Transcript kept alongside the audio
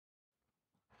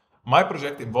My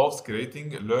project involves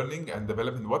creating a learning and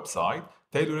development website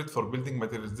tailored for building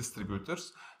materials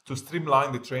distributors to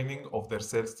streamline the training of their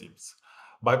sales teams.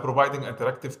 By providing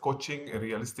interactive coaching in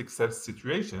realistic sales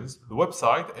situations, the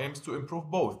website aims to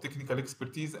improve both technical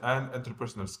expertise and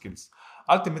interpersonal skills,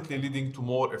 ultimately leading to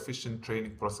more efficient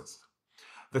training process.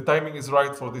 The timing is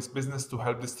right for this business to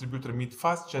help distributor meet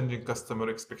fast-changing customer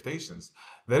expectations.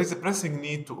 There is a pressing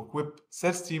need to equip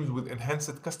sales teams with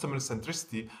enhanced customer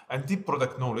centricity and deep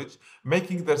product knowledge,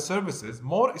 making their services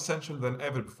more essential than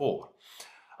ever before.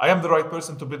 I am the right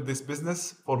person to build this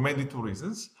business for mainly two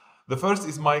reasons. The first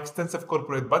is my extensive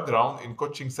corporate background in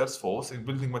coaching sales force in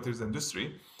building materials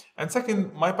industry, and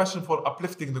second, my passion for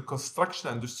uplifting the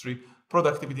construction industry,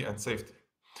 productivity and safety.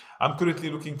 I'm currently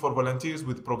looking for volunteers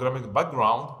with programming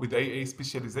background with AA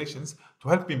specializations to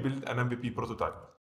help me build an MVP prototype.